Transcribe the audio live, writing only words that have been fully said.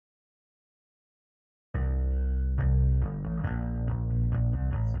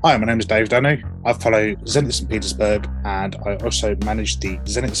Hi, my name is Dave Danu. I follow Zenit St. Petersburg and I also manage the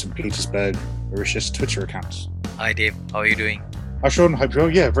Zenit St. Petersburg Mauritius Twitter accounts. Hi Dave, how are you doing? Hi Sean, hope you're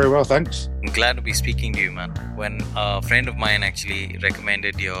yeah, very well, thanks. I'm glad to be speaking to you, man. When a friend of mine actually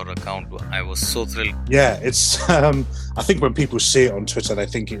recommended your account, I was so thrilled. Yeah, it's I think when people see it on Twitter, they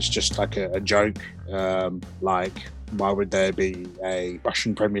think it's just like a joke. Like, why would there be a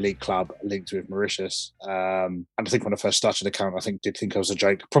Russian Premier League club linked with Mauritius? And I think when I first started the account, I did think it was a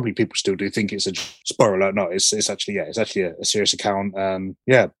joke. Probably people still do think it's a spoiler alert. No, it's actually a serious account.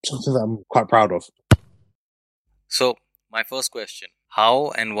 Yeah, something that I'm quite proud of. So, my first question,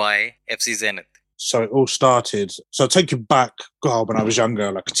 how and why FC Zenit? So it all started. So I'll take you back, God, when I was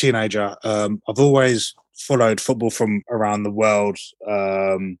younger, like a teenager. I've always followed football from around the world.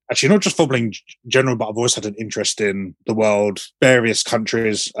 Actually, not just football in general, but I've always had an interest in the world, various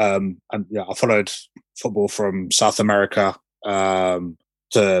countries. And yeah, I followed football from South America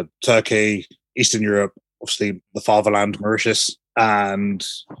to Turkey, Eastern Europe, obviously the fatherland, Mauritius. And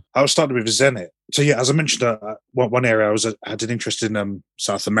I was starting with Zenit. So yeah, as I mentioned, one area I had an interest in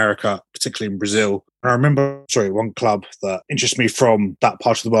South America, particularly in Brazil. And I remember, one club that interested me from that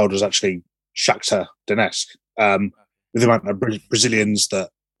part of the world was actually Shakhtar Donetsk. With the amount of Brazilians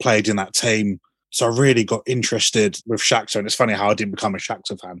that played in that team, so I really got interested with Shakhtar. And it's funny how I didn't become a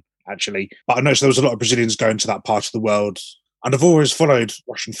Shakhtar fan actually, but I noticed there was a lot of Brazilians going to that part of the world. And I've always followed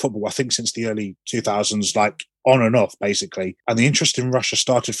Russian football, I think, since the early 2000s, like on and off, basically. And the interest in Russia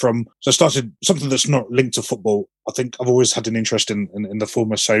started something that's not linked to football. I think I've always had an interest in the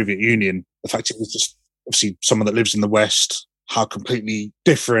former Soviet Union. The fact it was just obviously someone that lives in the West, how completely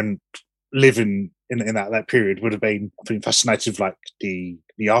different living in that period would have been. I've been fascinated with like the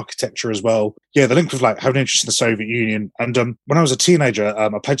architecture as well. Yeah, the link of like having an interest in the Soviet Union. And when I was a teenager, I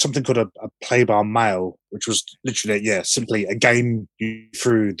played something called a play-by-mail, which was literally, simply a game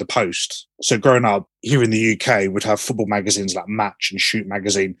through the post. So growing up here in the UK, we'd have football magazines like Match and Shoot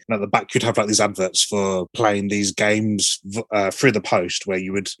magazine. And at the back, you'd have like these adverts for playing these games through the post where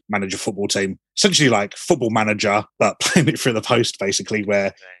you would manage a football team. Essentially like Football Manager, but playing it through the post, basically,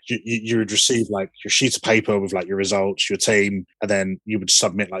 where you would receive like your sheet of paper with like your results, your team, and then you would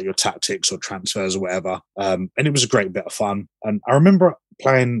submit like your tactics or transfers or whatever. And it was a great bit of fun. And I remember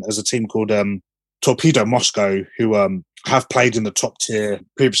playing as a team called Torpedo Moscow, who have played in the top tier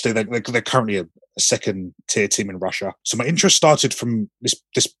previously. They're currently a second tier team in Russia. So my interest started from this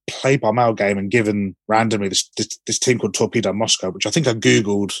play-by-mail game, and given randomly this team called Torpedo Moscow, which I think I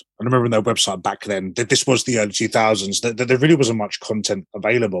Googled. I remember on their website back then that this was the early 2000s, that there really wasn't much content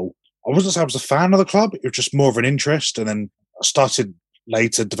available. I wasn't saying I was a fan of the club. It was just more of an interest. And then I started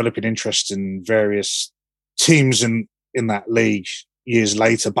later developing interest in various teams in that league years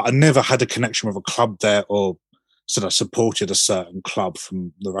later, but I never had a connection with a club there or sort of supported a certain club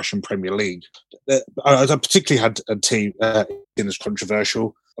from the Russian Premier League. I particularly had a team in as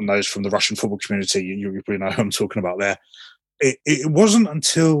controversial, and those from the Russian football community, you probably know who I'm talking about there. It wasn't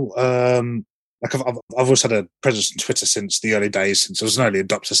until I've always had a presence on Twitter since the early days, since I was an early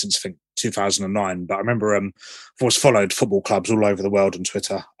adopter since I think 2009. But I remember I've always followed football clubs all over the world on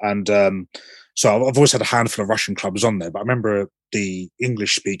Twitter, and so I've always had a handful of Russian clubs on there. But I remember the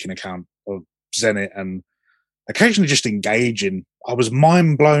English-speaking account of Zenit, and occasionally just engaging. I was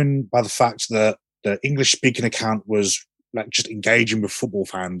mind blown by the fact that the English-speaking account was like just engaging with football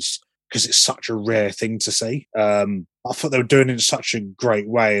fans, because it's such a rare thing to see. I thought they were doing it in such a great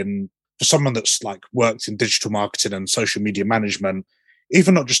way, and for someone that's like worked in digital marketing and social media management,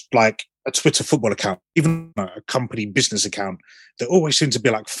 even not just like a Twitter football account, even a company business account, they always seem to be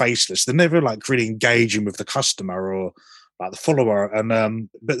like faceless. They're never like really engaging with the customer or like the follower. And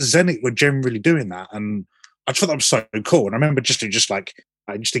but Zenit were generally doing that, and I just thought that was so cool. And I remember just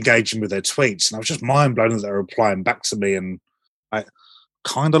engaging with their tweets, and I was just mind blown that they were replying back to me. And I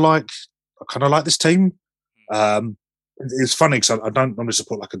kind of like this team. It's funny because I don't normally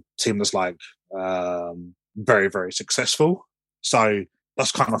support like a team that's like very, very successful. So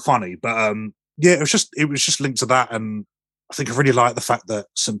that's kind of funny. But yeah, it was just linked to that. And I think I really like the fact that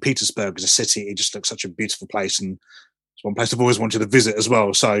St. Petersburg is a city. It just looks such a beautiful place, and it's one place I've always wanted to visit as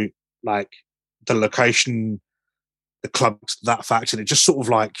well. So like the location, the club, that fact, and it just sort of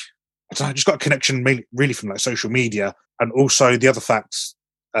like, I don't know, just got a connection really from like social media. And also the other fact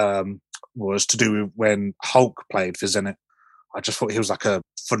was to do with when Hulk played for Zenit. I just thought he was like a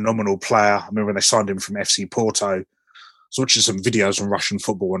phenomenal player. I remember when they signed him from FC Porto. I was watching some videos on Russian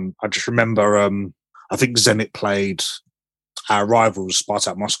football, and I just remember I think Zenit played our rivals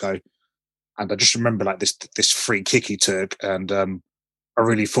Spartak Moscow, and I just remember like this free kick he took, and I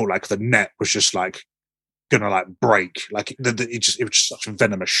really thought like the net was just like gonna like break. Like it was just such a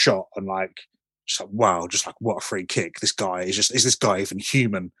venomous shot, and like just like wow, just like what a free kick! This guy is this guy even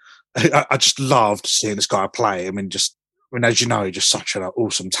human? I just loved seeing this guy play. I mean, as you know, just such an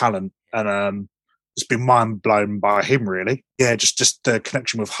awesome talent, and just been mind blown by him. Really, yeah, just the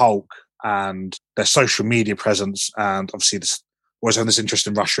connection with Hulk and their social media presence, and obviously this always had this interest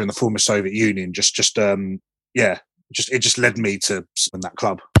in Russia and the former Soviet Union. Yeah, it just led me to that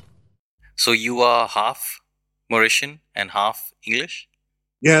club. So you are half Mauritian and half English?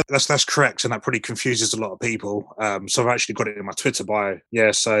 Yeah, that's correct, and that probably confuses a lot of people. So I've actually got it in my Twitter bio.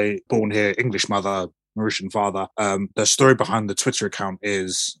 Yeah, so born here, English mother, Mauritian father. The story behind the Twitter account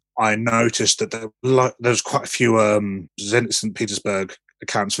is I noticed that there's quite a few Zenit St. Petersburg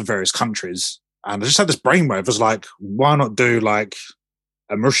accounts for various countries, and I just had this brainwave. I was like, why not do like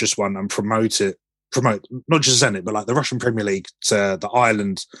a Mauritius one and promote not just Zenit, but like the Russian Premier League to the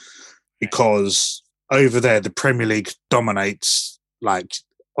island, because over there the Premier League dominates. Like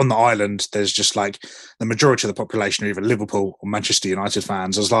on the island, there's just like the majority of the population are either Liverpool or Manchester United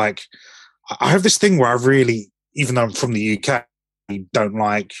fans. I was like, I have this thing where I really, even though I'm from the UK, don't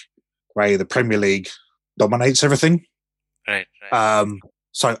like where the Premier League dominates everything. Right.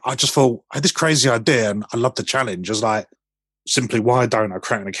 So I just thought I had this crazy idea, and I loved the challenge. I was like, simply, why don't I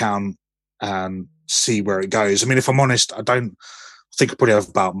create an account and see where it goes? I mean, if I'm honest, I think I probably have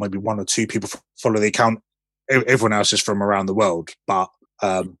about maybe one or two people follow the account. Everyone else is from around the world, but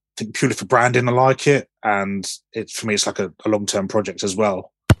I think purely for branding, I like it, and for me, it's like a long-term project as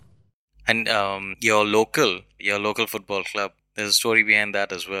well. And your local football club, there's a story behind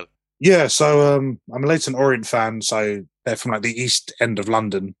that as well. Yeah, so I'm a Leyton Orient fan, so they're from like the east end of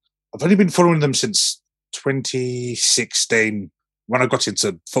London. I've only been following them since 2016. When I got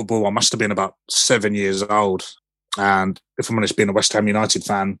into football, I must have been about 7 years old. And if I'm honest, being a West Ham United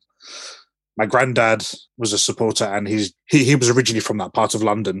fan, my granddad was a supporter, and he was originally from that part of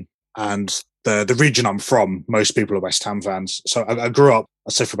London. And the region I'm from, most people are West Ham fans. So I grew up,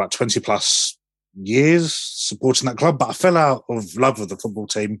 I'd say, for about 20 plus years supporting that club, but I fell out of love with the football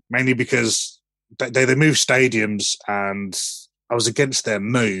team, mainly because they moved stadiums, and I was against their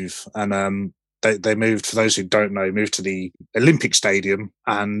move. And they moved, for those who don't know, moved to the Olympic Stadium,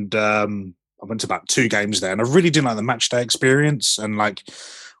 and I went to about 2 games there, and I really didn't like the match day experience. And like,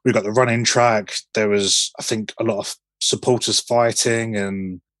 we got the running track. There was, I think, a lot of supporters fighting,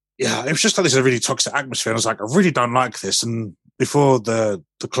 and yeah, it was just like this really toxic atmosphere. And I was like, I really don't like this. And before the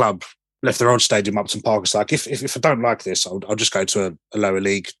club left their old stadium, Upton Park, it's like, if I don't like this, I'll just go to a lower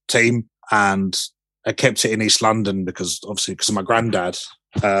league team. And I kept it in East London because of my granddad.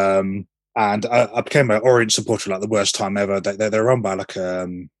 And I became an Orient supporter like the worst time ever. They're run by like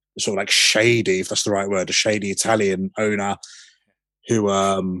sort of like shady, if that's the right word, a shady Italian owner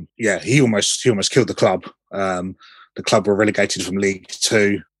who he almost killed the club. The club were relegated from League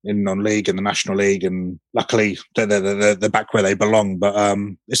Two in non-league and the National League, and luckily they're back where they belong. But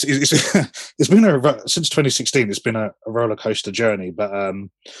it's been since 2016. It's been a roller coaster journey. But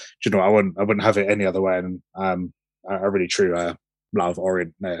you know, I wouldn't have it any other way. And I really truly love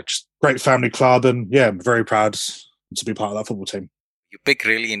Orient. Just great family club, and yeah, I'm very proud to be part of that football team. You pick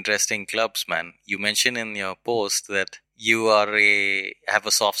really interesting clubs, man. You mentioned in your post that you have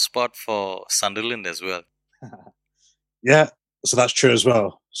a soft spot for Sunderland as well. Yeah, so that's true as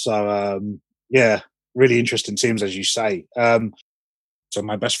well. So yeah, really interesting teams, as you say. So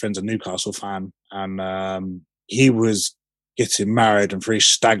my best friend's a Newcastle fan, and he was getting married, and for his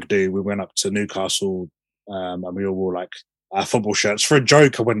stag do, we went up to Newcastle, and we all wore like football shirts. For a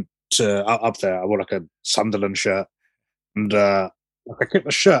joke, I went to up there. I wore like a Sunderland shirt, and I kept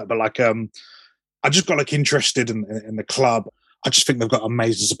the shirt, but like I just got like interested in the club. I just think they've got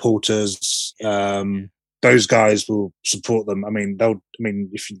amazing supporters. Those guys will support them. I mean,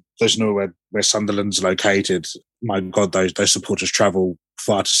 if those know where Sunderland's located, my God, those supporters travel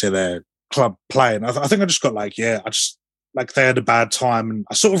far to see their club play. And I think I just got like, I just like they had a bad time, and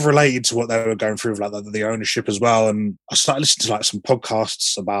I sort of related to what they were going through with like the ownership as well. And I started listening to like some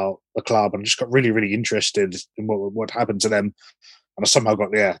podcasts about the club, and just got really, really interested in what happened to them. And I somehow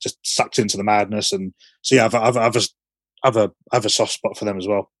got just sucked into the madness. And so yeah, I've a soft spot for them as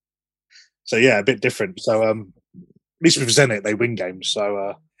well. So yeah, a bit different. So at least with Zenit, they win games.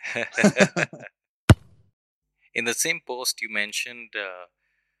 So in the same post, you mentioned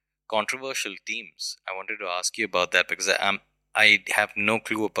controversial teams. I wanted to ask you about that because I have no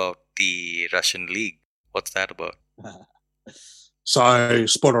clue about the Russian league. What's that about? So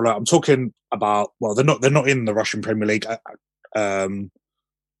spoiler alert, I'm talking about. Well, they're not in the Russian Premier League. I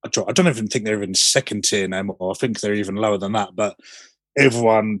don't even think they're in second tier anymore. I think they're even lower than that. But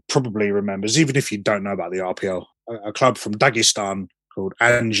everyone probably remembers, even if you don't know about the RPL, a club from Dagestan called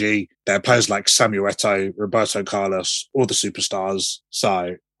Anji. There are players like Samuel Eto'o, Roberto Carlos, all the superstars.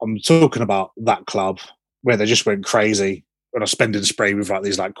 So I'm talking about that club where they just went crazy on a spending spree with like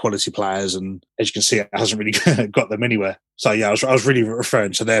these like quality players, and as you can see, it hasn't really got them anywhere. So yeah, I was really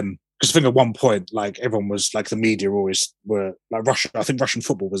referring to them because I think at one point, like everyone was like the media always were like Russia. I think Russian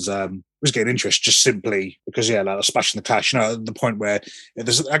football was getting interest just simply because like splashing the cash. At the point where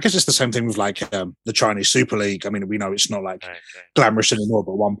I guess it's the same thing with like the Chinese Super League. I mean, we know it's not like glamorous anymore,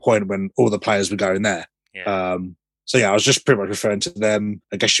 but at one point when all the players were going there. Yeah. So yeah, I was just pretty much referring to them.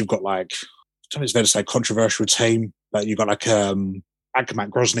 I guess you've got like, I don't know if it's fair to say controversial team, but you've got like Akhmat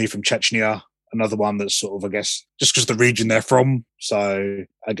Grozny from Chechnya, another one that's sort of, I guess, just because of the region they're from. So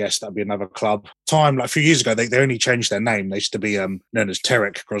I guess that'd be another club. Like a few years ago, they only changed their name. They used to be known as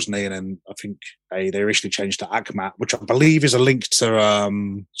Terek Grozny, and then I think they recently changed to Akhmat, which I believe is a link to, I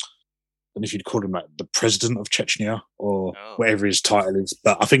don't know if you'd call him like the president of Chechnya or whatever his title is,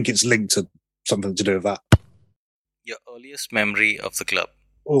 but I think it's linked to something to do with that. Your earliest memory of the club?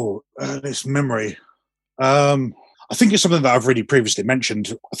 Oh, earliest memory. I think it's something that I've really previously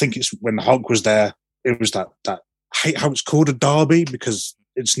mentioned. I think it's when Hulk was there. It was that I hate how it's called a derby because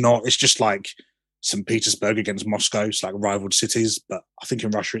it's not. It's just like St. Petersburg against Moscow. It's like rivaled cities, but I think in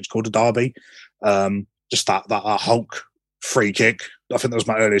Russia it's called a derby. Just that Hulk free kick. I think that was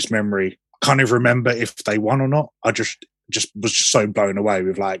my earliest memory. I can't even remember if they won or not. I just was just so blown away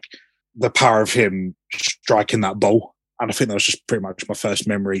with like the power of him striking that ball. And I think that was just pretty much my first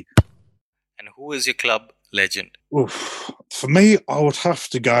memory. And who is your club legend? Oof. For me, I would have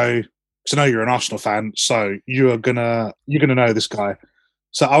to go, because I know you're an Arsenal fan, so you're gonna know this guy.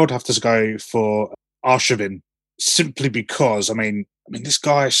 So I would have to go for Arshavin, simply because I mean this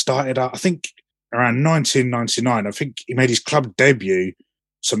guy started out, I think, around 1999. I think he made his club debut.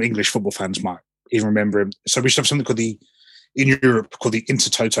 Some English football fans might even remember him. So we used to have something in Europe called the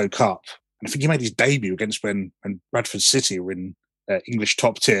Intertoto Cup. And I think he made his debut against when Bradford City were in English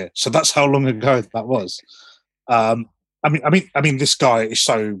top tier. So that's how long ago that was. I mean, this guy is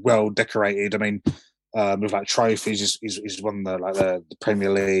so well decorated. I mean, with like trophies, he's won the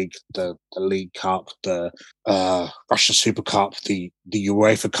Premier League, the League Cup, the Russian Super Cup, the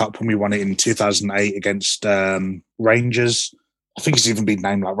UEFA Cup when we won it in 2008 against Rangers. I think he's even been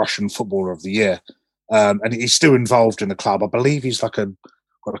named like Russian Footballer of the Year. And he's still involved in the club. I believe he's got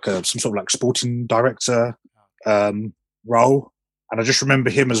some sort of like sporting director role. And I just remember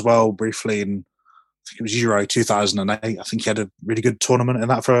him as well briefly in, I think it was Euro 2008. I think he had a really good tournament in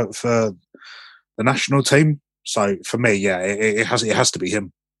that for the national team. So for me, yeah, it has to be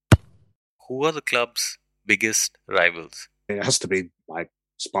him. Who are the club's biggest rivals? It has to be like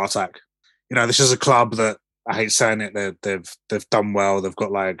Spartak. This is a club that, I hate saying it, they've done well. They've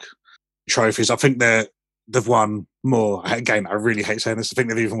got like trophies. I think they've won more. Again, I really hate saying this. I think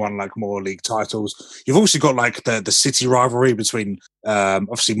they've even won like more league titles. You've also got like the city rivalry between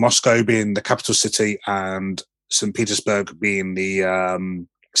obviously Moscow being the capital city and St. Petersburg being the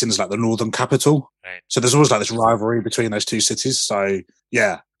since like the northern capital. Right. So there's always like this rivalry between those two cities. So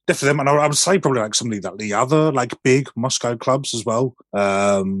yeah, definitely them. And I would say probably like somebody that the other like big Moscow clubs as well.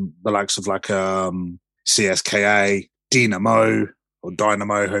 The likes of like CSKA, Dinamo, or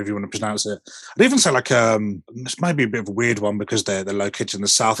Dynamo, however you want to pronounce it. I'd even say like this might be a bit of a weird one because they're located in the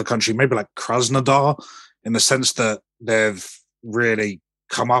south of the country, maybe like Krasnodar, in the sense that they've really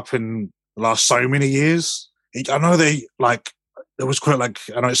come up in the last so many years. I know they like, there was quite like,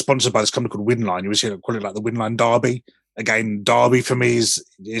 I know it's sponsored by this company called Winline. You always hear call it like the Winline Derby. Again, Derby for me is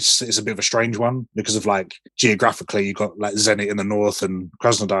it's a bit of a strange one because of like geographically you've got like Zenit in the north and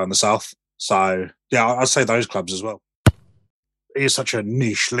Krasnodar in the south. So yeah, I'd say those clubs as well. It is such a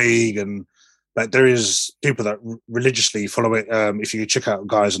niche league, but there is people that religiously follow it. If you check out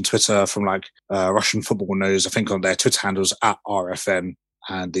guys on Twitter from like Russian Football News, I think on their Twitter handles at RFN,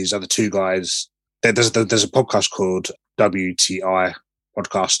 and these other two guys, there's a podcast called WTI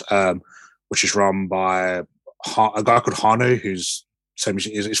podcast, which is run by a guy called Hanu, who's same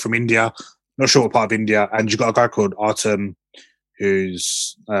is from India, not sure what part of India, and you've got a guy called Artem,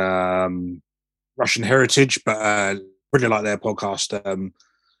 who's Russian heritage, but really like their podcast.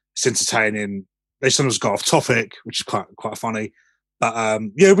 It's entertaining. They sometimes go off topic, which is quite funny. But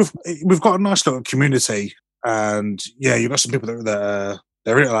yeah, we've got a nice little community, and yeah, you've got some people that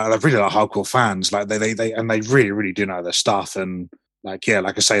they're really like hardcore fans. Like they really really do know their stuff, and like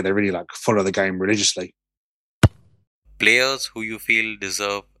I say, they really like follow the game religiously. Players who you feel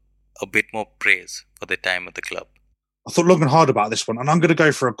deserve a bit more praise for their time at the club. I thought long and hard about this one, and I'm going to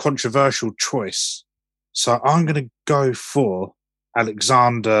go for a controversial choice. So I'm going to go for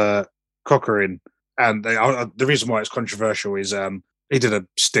Alexander Kokorin, and the reason why it's controversial is he did a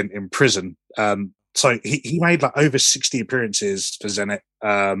stint in prison. So he made like over 60 appearances for Zenit.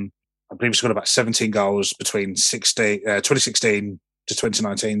 I believe he scored about 17 goals between 2016 to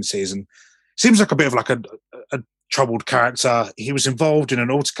 2019 season. Seems like a bit of like a troubled character. He was involved in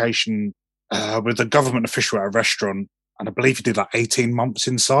an altercation with a government official at a restaurant, and I believe he did like 18 months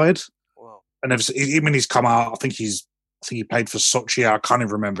inside. Wow. And when he's come out, I think he played for Sochi. I can't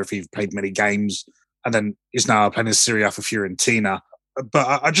even remember if he played many games. And then he's now playing in Serie A for Fiorentina.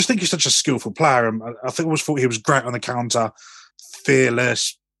 But I just think he's such a skillful player. And I think I always thought he was great on the counter,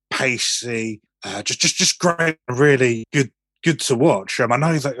 fearless, pacey, just great, really good to watch. I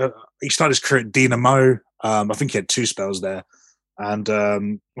know that he started his career at Dinamo. I think he had 2 spells there, and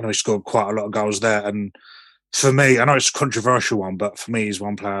he scored quite a lot of goals there. And for me, I know it's a controversial one, but for me, he's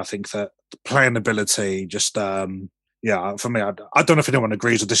one player I think that the playing ability, just for me, I don't know if anyone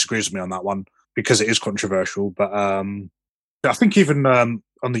agrees or disagrees with me on that one because it is controversial. But I think even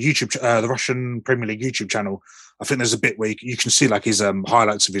on the YouTube, the Russian Premier League YouTube channel, I think there's a bit where you can see like his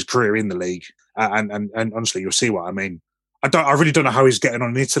highlights of his career in the league, and honestly, you'll see what I mean. I really don't know how he's getting on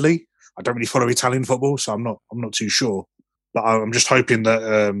in Italy. I don't really follow Italian football, so I'm not too sure. But I'm just hoping that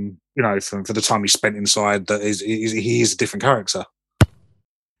for the time he spent inside, that he is a different character.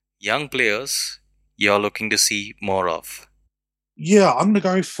 Young players you're looking to see more of? Yeah, I'm going to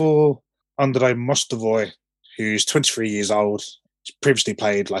go for Andrei Mostovoy, who's 23 years old. He's previously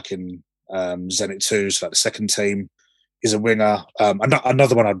played like in Zenit 2, so like the second team. He's a winger.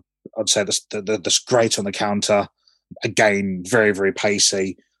 Another one I'd say that's great on the counter. Again, very, very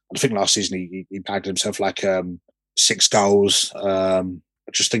pacey. I think last season he bagged himself like 6 goals. I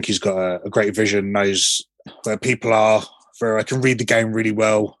just think he's got a great vision, knows where people are, can read the game really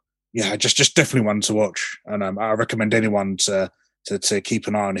well. Yeah, just definitely one to watch. And I recommend anyone to keep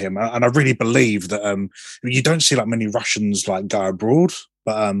an eye on him. And I really believe that you don't see like many Russians like go abroad,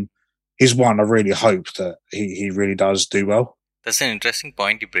 but he's one I really hope that he really does do well. That's an interesting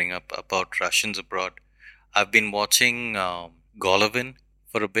point you bring up about Russians abroad. I've been watching Golovin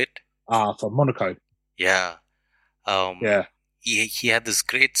for a bit. From Monaco. Yeah. Yeah. He had this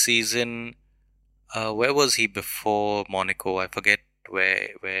great season. Where was he before Monaco? I forget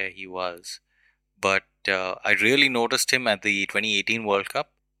where he was. But I really noticed him at the 2018 World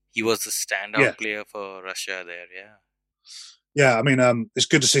Cup. He was the standout player for Russia there, yeah. Yeah, I mean, it's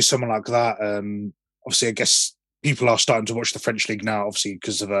good to see someone like that. Obviously, I guess people are starting to watch the French league now, obviously,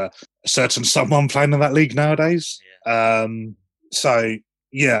 because of a certain someone playing in that league nowadays. Yeah. So,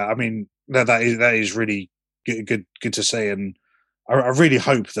 yeah, I mean, that is really good to see. And I really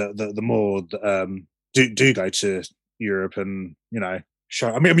hope that the more do go to Europe and, show.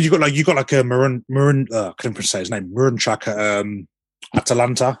 I mean, you got like a Marin. I couldn't say his name. Murunchak at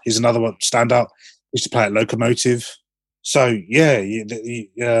Atalanta. He's another one standout. He used to play at Lokomotiv. So yeah,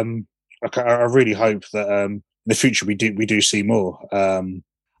 I really hope that in the future we do see more.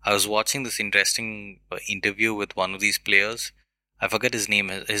 I was watching this interesting interview with one of these players. I forget his name.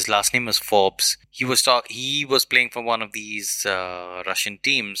 His last name is Forbes. He was playing for one of these Russian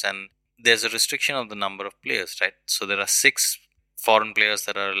teams, and there's a restriction of the number of players, right? So there are 6 foreign players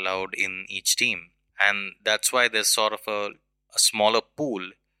that are allowed in each team, and that's why there's sort of a smaller pool,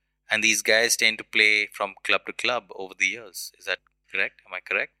 and these guys tend to play from club to club over the years. Is that correct? Am I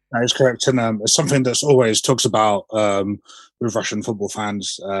correct? That is correct, and it's something that's always talks about with Russian football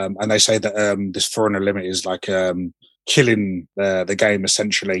fans, and they say that this foreigner limit is like killing the game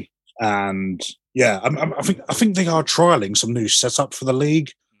essentially. And yeah, I think they are trialing some new setup for the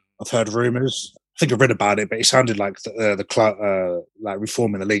league. I've heard rumours. I think I read about it, but it sounded like the club like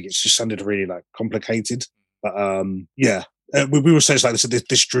reforming the league. It just sounded really like complicated. But yeah, we will say it's like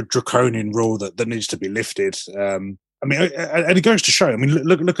this draconian rule that needs to be lifted. I mean, and it goes to show. I mean,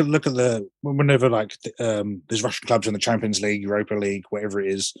 look at the whenever like there's Russian clubs in the Champions League, Europa League, whatever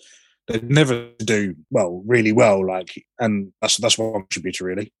it is, they never do really well. Like, and that's one contributor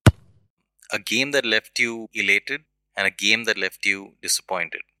really. A game that left you elated and a game that left you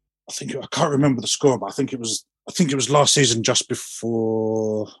disappointed. I can't remember the score, but I think it was last season just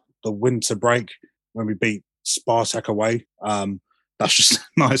before the winter break when we beat Spartak away. That's just a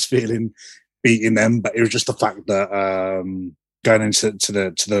nice feeling beating them, but it was just the fact that going into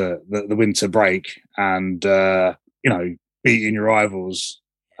the winter break and beating your rivals.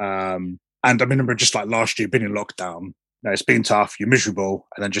 And I remember just like last year being in lockdown. It's been tough. You're miserable,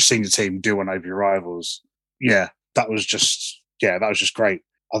 and then just seeing the team do one over your rivals. Yeah, that was just great.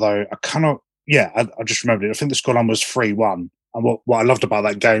 Although I cannot, I just remembered it. I think the scoreline was 3-1. And what I loved about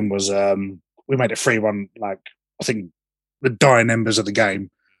that game was we made it 3-1. Like I think the dying embers of the game.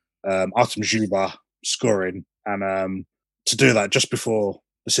 Artem Zhuba scoring, and to do that just before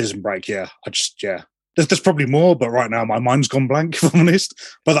the season break, there's probably more, but right now my mind's gone blank, if I'm honest.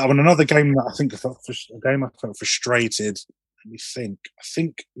 But that one, another game that I felt frustrated. Let me think. I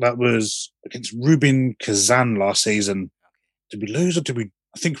think that was against Rubin Kazan last season. Did we lose or did we?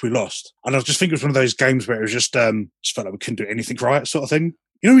 I think we lost. And I just think it was one of those games where it was just felt like we couldn't do anything right, sort of thing.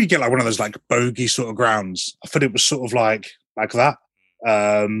 You know, when you get like one of those like bogey sort of grounds. I thought it was sort of like that.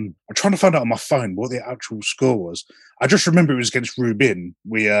 I'm trying to find out on my phone what the actual score was. I just remember it was against Rubin.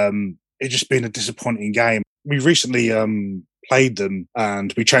 It just been a disappointing game. We recently played them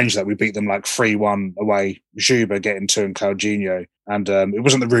and we changed that. We beat them like 3-1 away. Juba getting 2 and Calginho. And it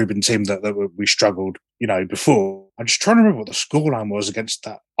wasn't the Rubin team that we struggled, before. I'm just trying to remember what the scoreline was against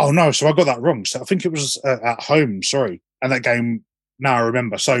that. Oh no, so I got that wrong. So I think it was at home, sorry. And that game, now I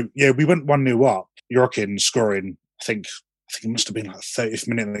remember. So yeah, we went 1-0 up. Yorkin scoring, I think it must have been like 30th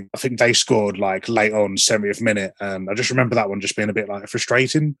minute. I think they scored like late on 70th minute. And I just remember that one just being a bit like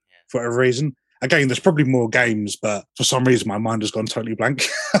frustrating for whatever reason. Again, there's probably more games, but for some reason my mind has gone totally blank.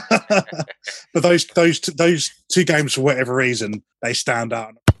 But those two games, for whatever reason, they stand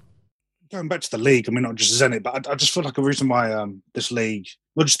out. Going back to the league, I mean, not just Zenit, but I just feel like a reason why this league,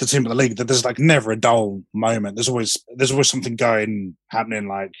 not just the team, but the league, that there's like never a dull moment. There's always something happening.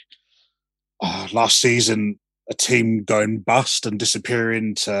 Like last season, a team going bust and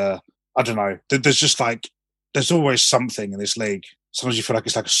disappearing to, I don't know. There's always something in this league. Sometimes you feel like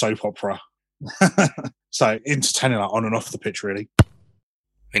it's like a soap opera. So entertaining, like on and off the pitch, really.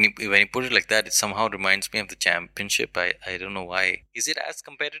 When you put it like that, it somehow reminds me of the championship. I don't know why. Is it as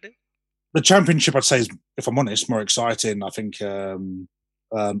competitive? The championship, I'd say, is, if I'm honest, more exciting. I think I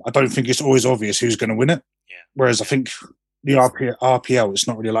don't think it's always obvious who's going to win it. Yeah. Whereas I think the RPL, it's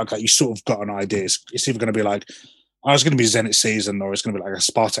not really like that. You sort of got an idea. It's either going to be like, it's going to be Zenit season, or it's going to be like a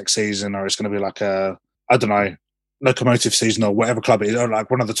Spartak season, or it's going to be like a, I don't know, Lokomotiv season, or whatever club it is, or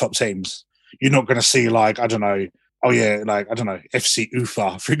like one of the top teams. You're not going to see like, I don't know, FC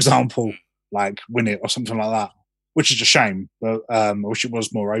Ufa, for example, like win it or something like that, which is a shame. But I wish it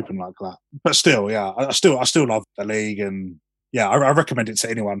was more open like that. But still, yeah, I still love the league, and yeah, I recommend it to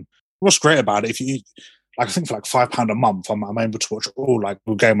anyone. What's great about it, if you like, I think for like £5 a month, I'm able to watch all like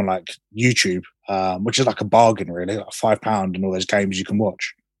a game on like YouTube, which is like a bargain, really, like £5 and all those games you can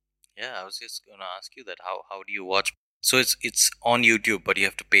watch. Yeah, I was just going to ask you that. How do you watch? So it's on YouTube, but you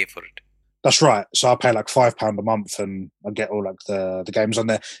have to pay for it. That's right. So I pay like £5 a month, and I get all like the games on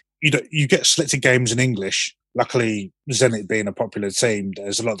there. You get selected games in English. Luckily, Zenit being a popular team,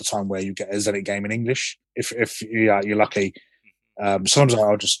 there's a lot of the time where you get a Zenit game in English if you're lucky. Sometimes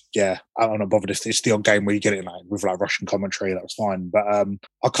I'm not bothered if it's the odd game where you get it like with like Russian commentary. That's fine. But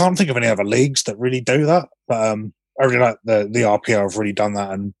I can't think of any other leagues that really do that. But I really like the RPL have really done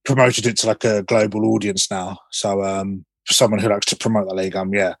that and promoted it to like a global audience now. So for someone who likes to promote the league,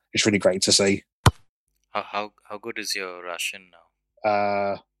 it's really great to see. How good is your Russian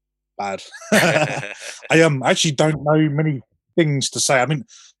now? Bad. I actually don't know many things to say. I mean,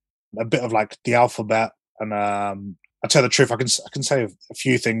 a bit of like the alphabet, and I tell the truth, I can say a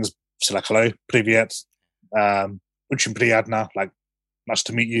few things. So like hello, privyet, uchim priyadna, like nice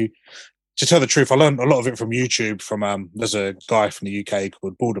to meet you. To tell the truth, I learned a lot of it from YouTube. From there's a guy from the UK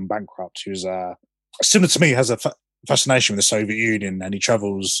called Bald and Bankrupt, who's similar to me, has a fascination with the Soviet Union, and he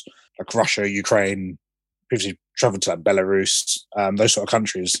travels like Russia, Ukraine, previously travelled to like Belarus, those sort of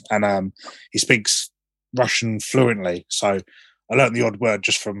countries, and he speaks Russian fluently. So I learned the odd word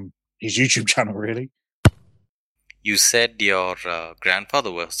just from his YouTube channel, really. You said your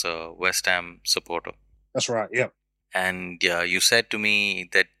grandfather was a West Ham supporter. That's right, yeah. And you said to me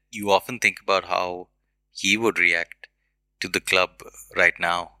that you often think about how he would react to the club right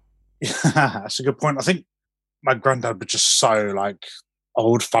now. That's a good point. I think my granddad was just so like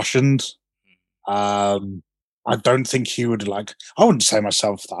old-fashioned. I don't think he would like. I wouldn't say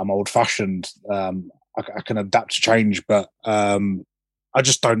myself that I'm old-fashioned. I can adapt to change, but I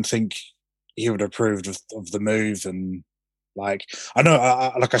just don't think he would approve of the move. And like, I know,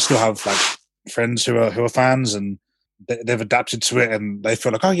 I still have like friends who are fans, and they've adapted to it, and they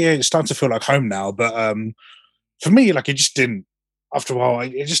feel like, oh yeah, it's starting to feel like home now. But for me, like, it just didn't. After a while,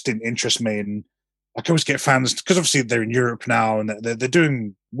 it just didn't interest me. And like, I always get fans because obviously they're in Europe now and they're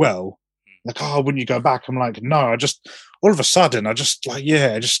doing well. Like, oh, wouldn't you go back? I'm like, no. I just all of a sudden, I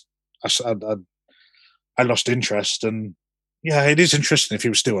lost interest. And yeah, it is interesting if he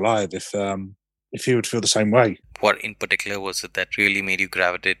was still alive, if he would feel the same way. What in particular was it that really made you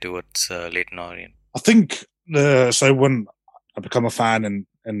gravitate towards Leyton Orient? I think so when I become a fan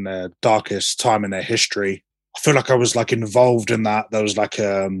in the darkest time in their history, I feel like I was like involved in that. There was like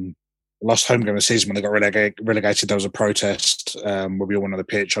last home game of the season when they got relegated. There was a protest where we all went on the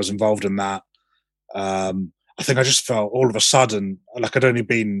pitch. I was involved in that. I think I just felt all of a sudden like I'd only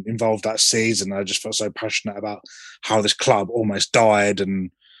been involved that season. I just felt so passionate about how this club almost died, and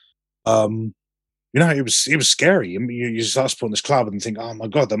it was scary. I mean, you start supporting this club and think, oh my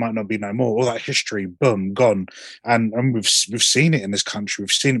god, there might not be no more. All that history, boom, gone. And we've seen it in this country.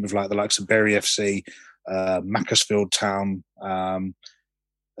 We've seen it with like the likes of Bury FC, Macclesfield Town.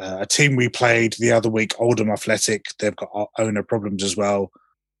 A team we played the other week, Oldham Athletic, they've got owner problems as well.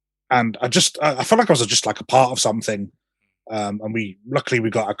 And I felt like I was just like a part of something. And luckily we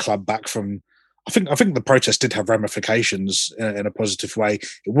got our club back from, I think the protest did have ramifications in a positive way.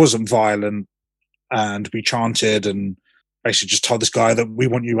 It wasn't violent, and we chanted and basically just told this guy that we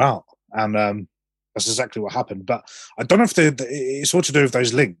want you out. And that's exactly what happened. But I don't know if it's all to do with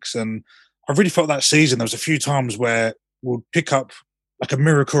those links. And I really felt that season, there was a few times where we'd pick up like a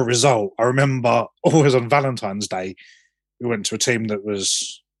miracle result. I remember always on Valentine's Day, we went to a team that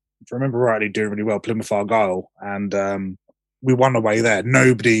was, if I remember rightly, doing really well, Plymouth Argyle, and we won away there.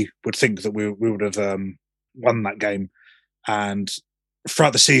 Nobody would think that we would have won that game. And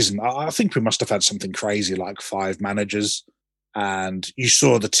throughout the season, I think we must have had something crazy like 5 managers, and you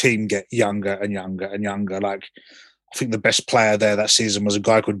saw the team get younger and younger and younger. Like, I think the best player there that season was a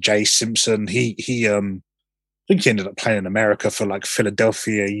guy called Jay Simpson. He I think he ended up playing in America for like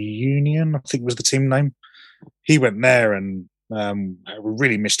Philadelphia Union, I think was the team name. He went there, and we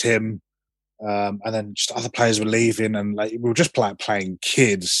really missed him. And then just other players were leaving, and like we were just playing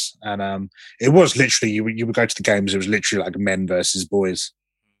kids. And it was literally you would go to the games. It was literally like men versus boys.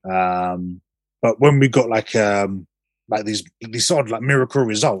 But when we got like these sort of like miracle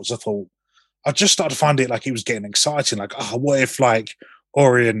results, I just started to find it like it was getting exciting. Like, oh, what if like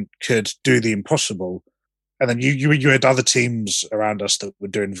Orient could do the impossible? And then you had other teams around us that were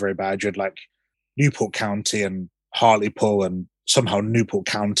doing very bad. You had like Newport County and Hartlepool, and somehow Newport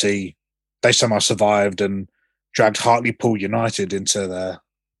County, they somehow survived and dragged Hartlepool United into the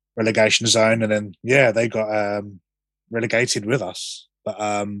relegation zone. And then, yeah, they got relegated with us. But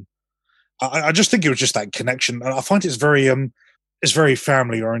I just think it was just that connection. I find it's very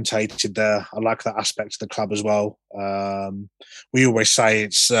family orientated there. I like that aspect of the club as well. We always say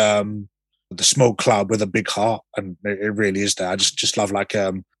it's the small club with a big heart, and it really is there. I just love like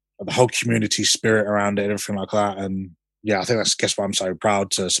the whole community spirit around it and everything like that. And yeah, I think guess why I'm so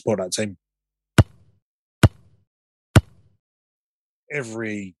proud to support that team.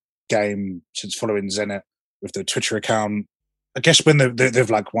 Every game since following Zenit with the Twitter account, I guess when they've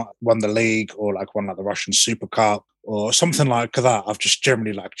like won the league or like won like the Russian Super Cup or something like that, I've just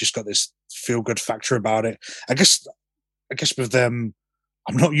generally like just got this feel good factor about it. I guess with them,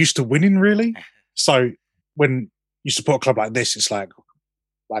 I'm not used to winning really. So when you support a club like this, it's like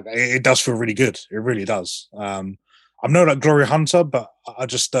it does feel really good. It really does. I'm no like glory hunter, but I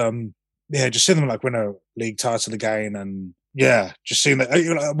just just seeing them like win a league title again, and yeah, just seeing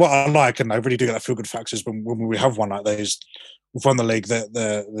that what I like, and I really do get that feel good factors when we have one like those. We've won the league.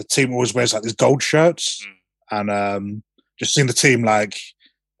 The team always wears like these gold shirts, and just seeing the team like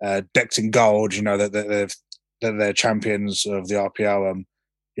decked in gold, that they're champions of the RPL.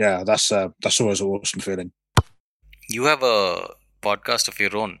 Yeah, that's always an awesome feeling. You have a podcast of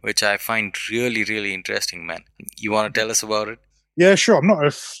your own, which I find really, really interesting, man. You want to tell us about it? Yeah, sure. I'm not sure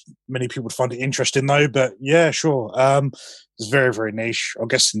if many people would find it interesting though, but yeah, sure. It's very, very niche. I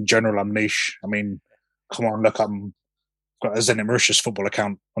guess in general, I'm niche. I mean, come on, look, I've got a Zenit Mauritius football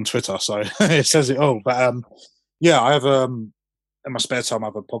account on Twitter, so it says it all. But yeah, I have in my spare time, I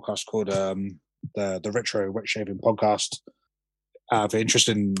have a podcast called the Retro Wet Shaving Podcast. They're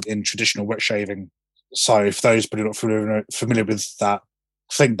interested in traditional wet shaving. So if those people are not familiar with that,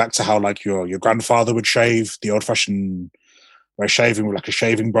 think back to how like your grandfather would shave, the old-fashioned way of shaving with like a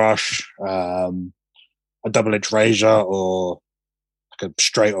shaving brush, a double-edged razor, or like a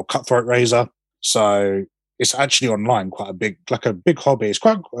straight or cutthroat razor. So it's actually online, quite a big hobby. It's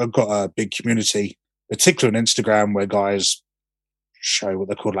got a big community, particularly on Instagram, where guys show what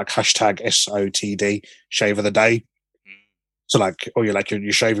they're called like hashtag SOTD, shave of the day. So like,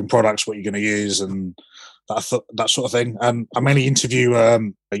 your shaving products, what you're going to use, and that sort of thing. And I mainly interview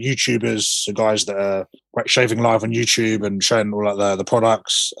YouTubers, so guys that are shaving live on YouTube and showing all like the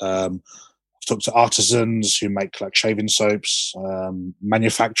products. I've talked to artisans who make like shaving soaps,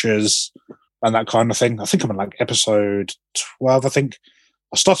 manufacturers, and that kind of thing. I think I'm on like episode 12. I think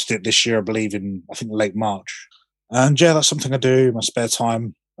I started it this year, I believe, in late March. And yeah, that's something I do in my spare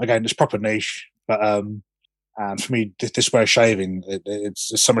time. Again, it's proper niche, but and for me, this way of shaving,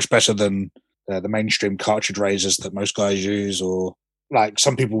 it's so much better than the mainstream cartridge razors that most guys use, or like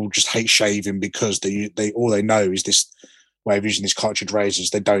some people just hate shaving because they all they know is this way of using these cartridge razors.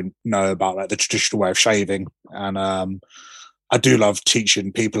 They don't know about like the traditional way of shaving, and I do love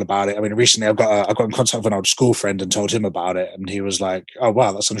teaching people about it. I mean, recently I got in contact with an old school friend and told him about it, and he was like, "Oh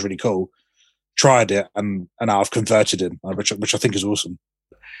wow, that sounds really cool." Tried it, and now I've converted him, which I think is awesome.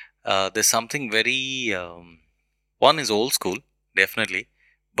 There's something very one is old school, definitely,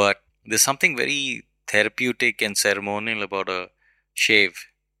 but there's something very therapeutic and ceremonial about a shave.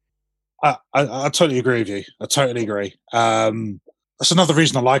 I totally agree with you. I totally agree. That's another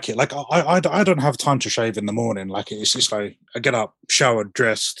reason I like it. Like I don't have time to shave in the morning. Like it's just like I get up, showered,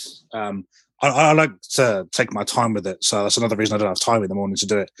 dressed. I like to take my time with it. So that's another reason I don't have time in the morning to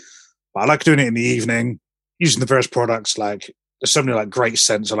do it. But I like doing it in the evening, using the various products. Like there's so many like great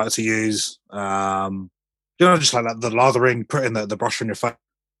scents I like to use. Just like the lathering, putting the brush on your face,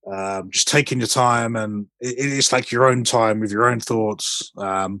 just taking your time, and it's like your own time with your own thoughts.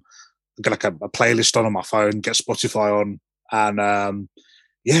 Get like a playlist on my phone, get Spotify on, and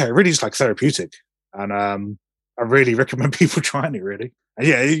it really is like therapeutic. And I really recommend people trying it. Really, and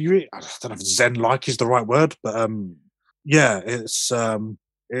I don't know if zen-like is the right word, but it's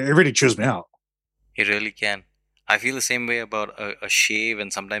it really cheers me out. It really can. I feel the same way about a shave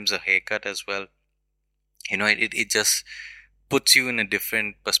and sometimes a haircut as well. It just puts you in a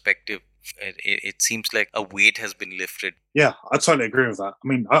different perspective. It seems like a weight has been lifted. Yeah, I totally agree with that. I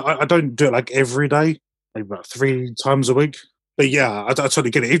mean, I don't do it like every day, maybe about 3 times a week. But yeah, I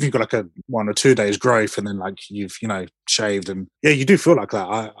totally get it. Even if you've got like a 1 or 2 days growth and then like you've, shaved, and yeah, you do feel like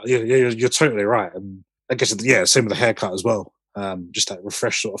that. You're totally right. And I guess, same with the haircut as well. Just that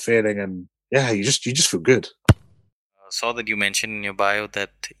refreshed sort of feeling, and yeah, you just feel good. I saw that you mentioned in your bio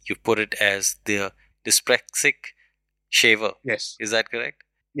that you put it as the dyspraxic shaver. Yes. Is that correct?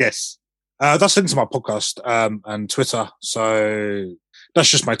 Yes. That's linked to my podcast and Twitter. So that's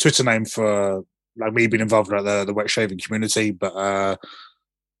just my Twitter name for like me being involved in like, the wet shaving community. But I'm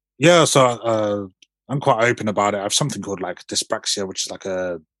quite open about it. I have something called like dyspraxia, which is like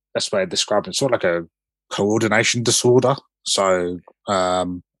a best way of describing it. It's sort of like a coordination disorder. So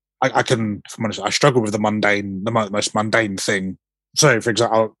I can, if I'm honest, I struggle with the most mundane thing. So for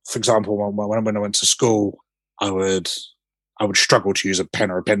example, when I went to school, I would struggle to use a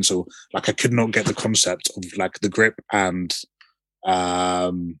pen or a pencil. Like I could not get the concept of like the grip and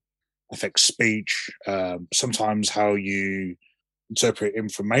affects speech. Sometimes how you interpret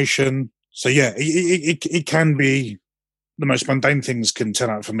information. So yeah, it can be the most mundane things can turn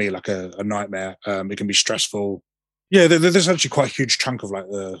out for me like a nightmare. It can be stressful. Yeah, there's actually quite a huge chunk of like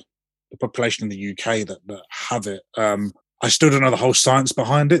the population in the UK that have it. I still don't know the whole science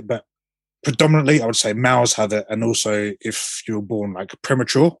behind it, but predominantly I would say males have it, and also if you're born like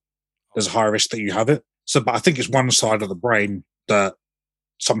premature, there's a high risk that you have it. So, but I think it's one side of the brain that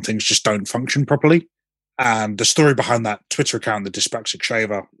some things just don't function properly. And the story behind that Twitter account, the Dyspraxic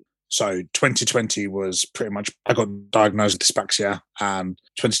Shaver. So 2020 was pretty much, I got diagnosed with dyspraxia, and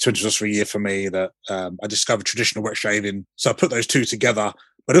 2020 was also a year for me that I discovered traditional wet shaving. So I put those two together.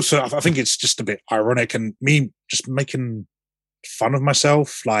 But also, I think it's just a bit ironic and me just making fun of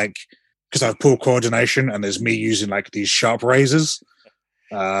myself, like, because I have poor coordination and there's me using like these sharp razors.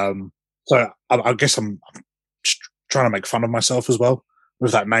 So I guess I'm just trying to make fun of myself as well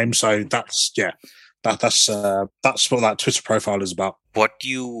with that name. So that's what that Twitter profile is about. What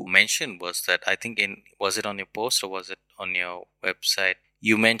you mentioned was that I think was it on your post or was it on your website?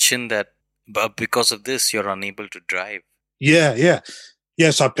 You mentioned that because of this you're unable to drive. Yeah.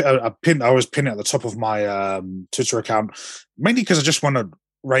 So I always pin it at the top of my Twitter account, mainly because I just want to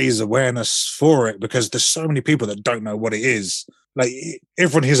raise awareness for it, because there's so many people that don't know what it is. Like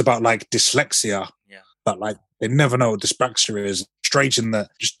everyone hears about like dyslexia, but like they never know what dyspraxia is. Straight in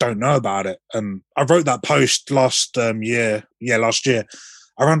that just don't know about it. And I wrote that post last year,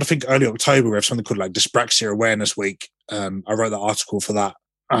 around I think early October. We have something called like Dyspraxia Awareness Week. I wrote that article for that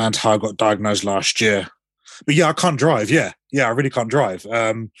and how I got diagnosed last year. But yeah, I can't drive. Yeah, I really can't drive.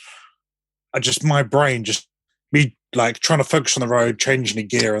 My brain just me like trying to focus on the road, changing the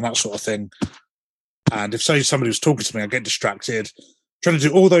gear and that sort of thing. And if somebody was talking to me, I get distracted. Trying to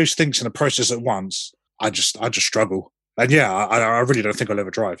do all those things in a process at once, I just struggle. And yeah, I really don't think I'll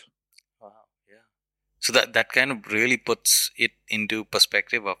ever drive. Wow, yeah. So that kind of really puts it into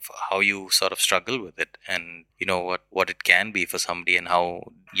perspective of how you sort of struggle with it, and you know what it can be for somebody, and how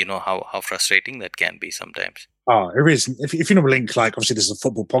frustrating that can be sometimes. Oh, it is. If you know Link, like obviously this is a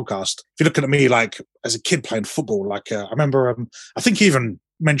football podcast. If you're looking at me like as a kid playing football, like I remember, I think you even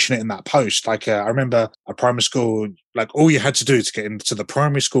mentioned it in that post. Like I remember at primary school, like all you had to do to get into the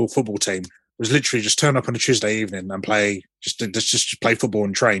primary school football team was literally just turn up on a Tuesday evening and play, just play football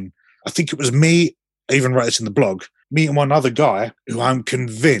and train. I think it was me, I even wrote this in the blog, me and one other guy who I'm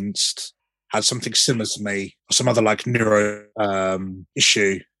convinced had something similar to me, or some other like neuro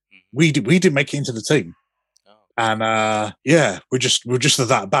issue. We didn't make it into the team. And we're just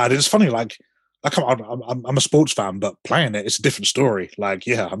that bad. It's funny, like I'm a sports fan, but playing it's a different story. Like,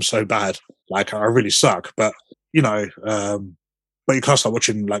 yeah, I'm so bad. Like, I really suck. But you know, but you can't start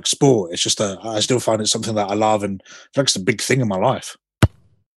watching like sport. It's just I still find it something that I love, and it's a big thing in my life.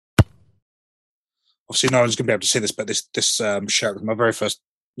 Obviously, no one's gonna be able to see this, but this shirt was my very first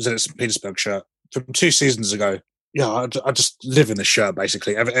Zenit St. Petersburg shirt from 2 seasons ago. Yeah, I just live in this shirt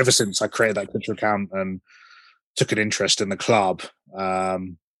basically ever since I created that Twitter account and took an interest in the club.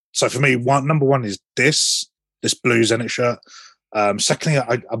 So for me, number one is this blue Zenit shirt. Secondly,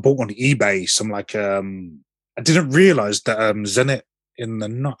 I bought on eBay some like I didn't realize that Zenit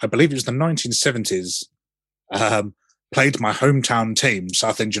I believe it was the 1970s played my hometown team,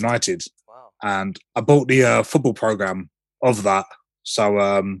 Southend United. Wow. And I bought the football program of that. So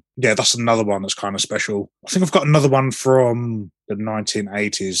yeah, that's another one that's kind of special. I think I've got another one from the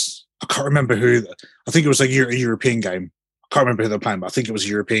 1980s. I can't remember who. I think it was a European game. I can't remember who they were playing, but I think it was a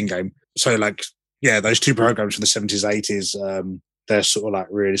European game. So like, yeah, those two programs from the 70s, 80s, they're sort of like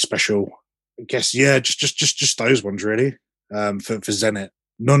really special. I guess, yeah, just those ones really. For Zenit,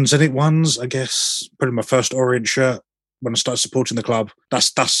 non-Zenit ones, I guess probably my first Orient shirt when I started supporting the club.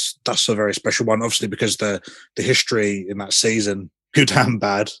 That's a very special one, obviously because the history in that season, good and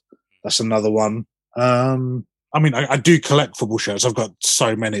bad. That's another one. I mean, I do collect football shirts. I've got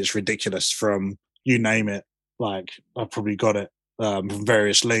so many, it's ridiculous. From you name it, like I've probably got it from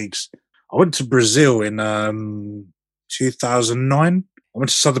various leagues. I went to Brazil in 2009. I went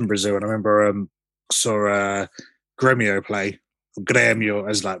to southern Brazil, and I remember saw Grêmio play, or Grêmio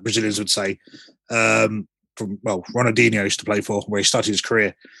as like Brazilians would say. Ronaldinho used to play for, where he started his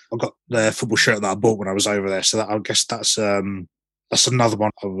career. I got the football shirt that I bought when I was over there, so I guess that's another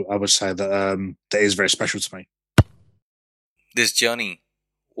one I would say that is very special to me. This journey,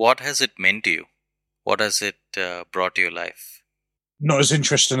 what has it meant to you? What has it brought to your life? Not as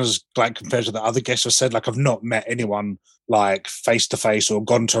interesting as like compared to the other guests I said. Like I've not met anyone like face to face or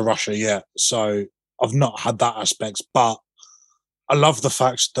gone to Russia yet, so I've not had that aspect. But I love the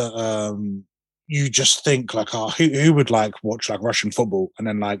fact that you just think like, oh, who would like watch like Russian football, and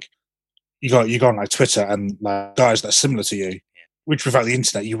then like you go on like Twitter and like guys that are similar to you, which without the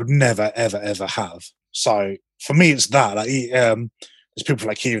internet you would never ever have. So for me, it's that like there's people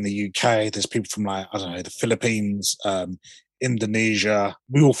like here in the UK. There's people from like I don't know the Philippines, Indonesia.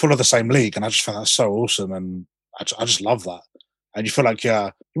 We all follow the same league, and I just find that so awesome, and I just love that. And you feel like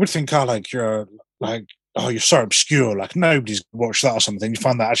you would think you're so obscure, like nobody's watched that or something. You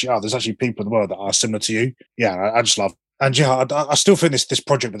find that actually, there's actually people in the world that are similar to you. Yeah, I just love. And yeah, I still think this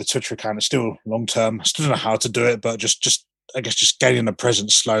project with the Twitter account is still long term. I still don't know how to do it, but just I guess just gaining a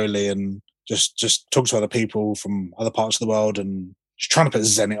presence slowly and just talk to other people from other parts of the world and just trying to put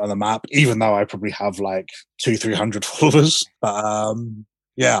Zenit on the map, even though I probably have like 200-300 followers. But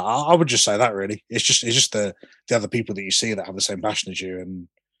yeah, I would just say that really. It's just the other people that you see that have the same passion as you, and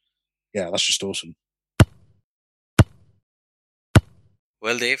yeah, that's just awesome.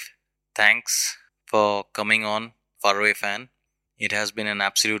 Well, Dave, thanks for coming on Faraway Fan. It has been an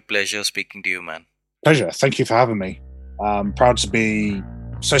absolute pleasure speaking to you, man. Pleasure. Thank you for having me. I'm proud to be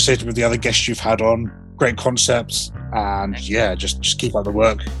associated with the other guests you've had on. Great concepts, and yeah, just keep up the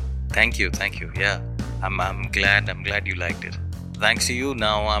work. Thank you. Yeah, I'm glad you liked it. Thanks to you.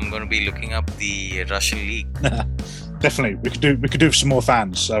 Now I'm going to be looking up the Russian league. Definitely, we could do some more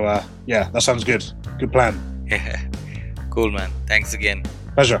fans. So yeah, that sounds good. Good plan. Yeah, cool, man. Thanks again.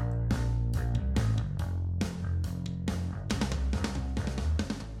 Pleasure.